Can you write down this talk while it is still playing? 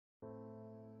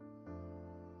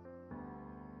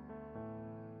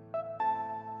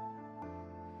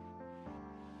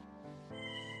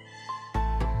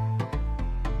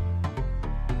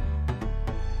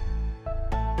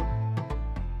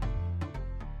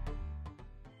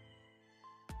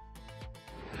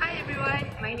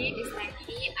My name is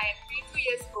Rajanaandini. I am 22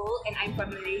 years old and I'm from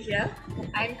Malaysia.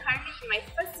 I'm currently in my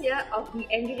first year of the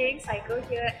engineering cycle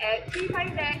here at Chimie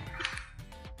ParisTech.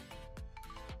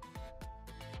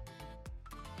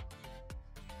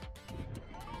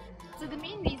 So the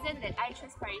main reason that I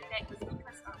chose ParisTech was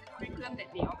because of the curriculum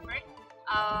that they offered.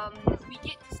 We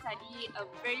get to study a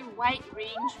very wide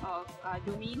range of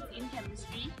domains in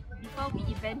chemistry before we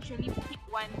eventually pick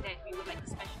one that we would like to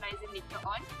specialize in later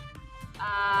on.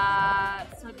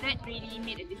 So that really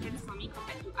made a difference for me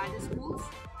compared to other schools.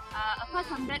 Apart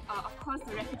from that, of course,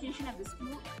 the reputation of the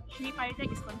school, Chimie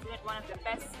ParisTech is considered one of the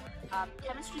best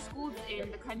chemistry schools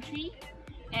in the country.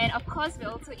 And of course, we're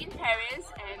also in Paris,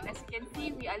 and as you can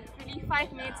see, we are literally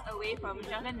 5 minutes away from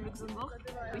Rajanaandini,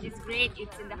 which is great.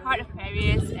 It's in the heart of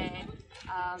Paris, and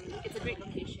it's a great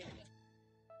location.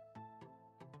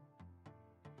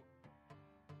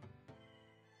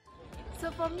 So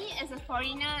for me, as a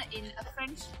foreigner in a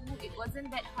French school, it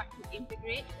wasn't that hard to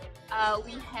integrate.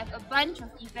 We have a bunch of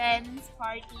events,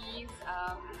 parties,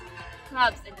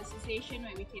 clubs and association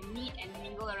where we can meet and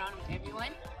mingle around with everyone.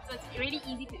 So it's really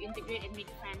easy to integrate and make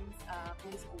friends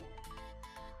in the school.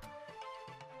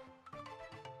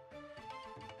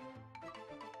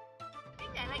 The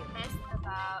thing I like best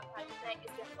about ParisTech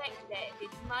is the fact that they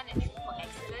demand and shoot for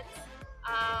excellence.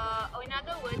 Or in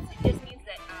other words, it just means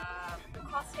that the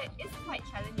course set is quite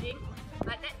challenging,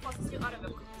 but that forces you out of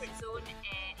your comfort zone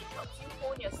and it helps you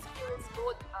hone your skills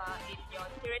both in your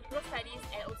theoretical studies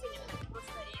and also in your practical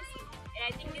studies. And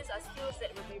I think these are skills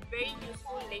that will be very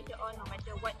useful later on, no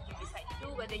matter what you decide to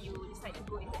do, whether you decide to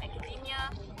go into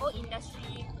academia or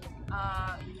industry.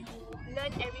 You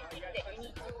learn everything that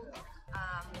you need to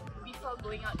before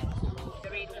going out into the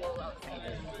real world outside.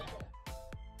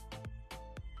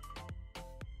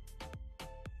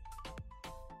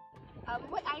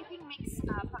 What I think makes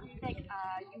ParisTech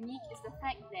unique is the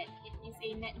fact that it is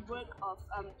a network of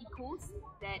ecoles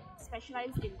that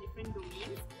specialize in different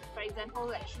domains. For example,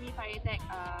 like Chimie ParisTech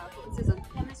focuses on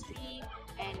chemistry,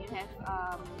 and you have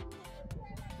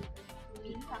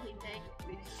ParisTech,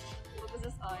 which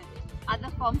focuses on other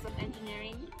forms of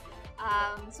engineering.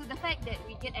 So the fact that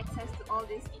we get access to all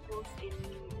these ecoles in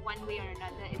one way or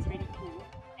another is really cool.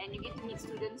 And you get to meet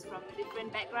students from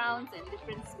different backgrounds and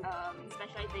different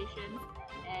specializations,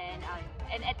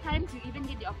 and at times you even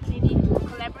get the opportunity to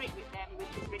collaborate with them,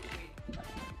 which is really great.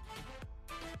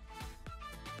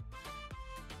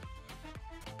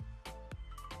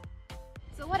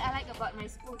 So what I like about my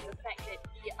school is the fact that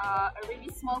we are a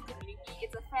really small community.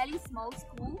 It's a fairly small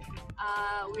school.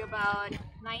 We're about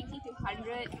 90 to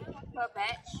 100 per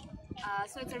batch.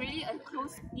 So it's really a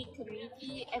close-knit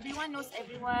community. Everyone knows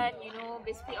everyone, you know,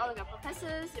 basically all of your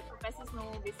professors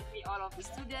know basically all of the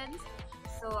students.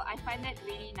 So I find that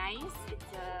really nice.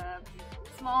 It's a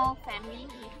small family,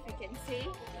 if you can say.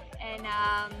 And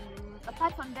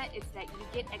apart from that, it's like you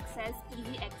get access,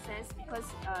 easy access, because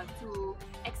to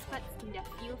experts in their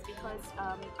fields, because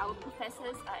our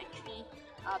professors are actually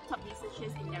top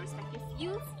researchers in their respective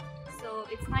fields. So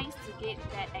it's nice to get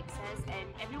that access,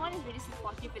 and everyone is really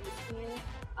supportive in the school,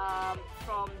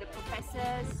 from the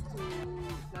professors to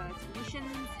the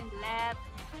technicians in the lab,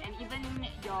 and even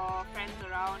your friends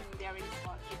around, they are really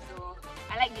supportive. So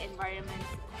I like the environment.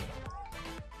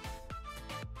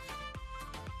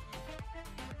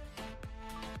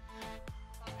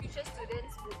 Future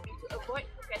students would be to avoid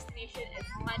procrastination as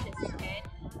much as you can.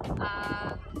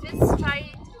 Just try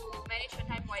to manage your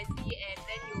time wisely, and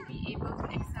then you'll be able to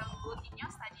excel both in your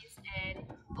studies and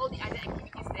all the other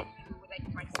activities that you would like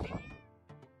to participate in.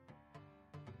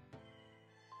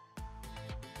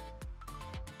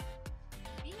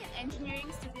 Being an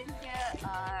engineering student here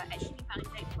at Chimie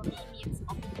ParisTech for me means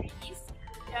opportunities.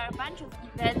 There are a bunch of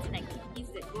events and activities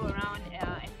that go around,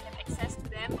 and we have access to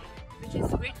them, which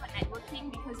is great for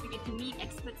networking because we get to meet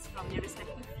experts from their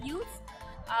respective fields.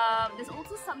 There's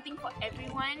also something for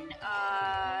everyone.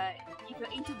 If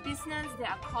you're into business, there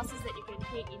are courses that you can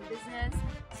take in business.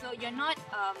 So you're not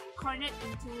cornered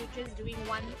into just doing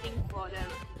one thing for the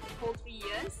whole 3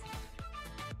 years.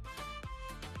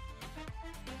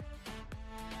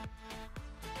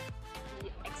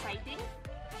 Exciting,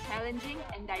 challenging,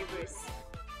 and diverse.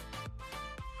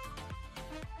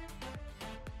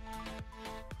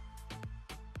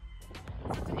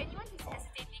 So to anyone who's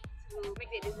hesitating to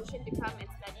make the decision to come and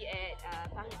study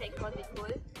at ParisTech Course,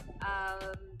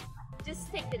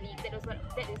 just take the leap. That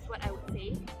is what I would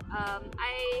say.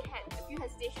 I had a few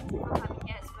hesitations before coming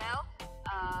here as well,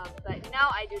 but now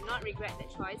I do not regret that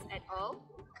choice at all.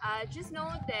 Just know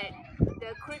that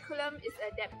the curriculum is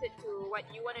adapted to what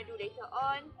you want to do later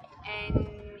on, and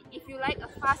if you like a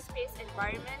fast-paced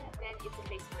environment, then it's a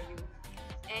place for you.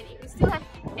 And if you still have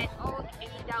at all any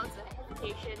doubts or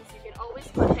hesitations, you can always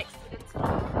contact students from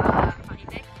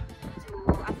ParisTech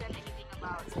to ask them anything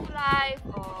about school life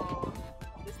or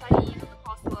the studies or the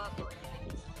coursework or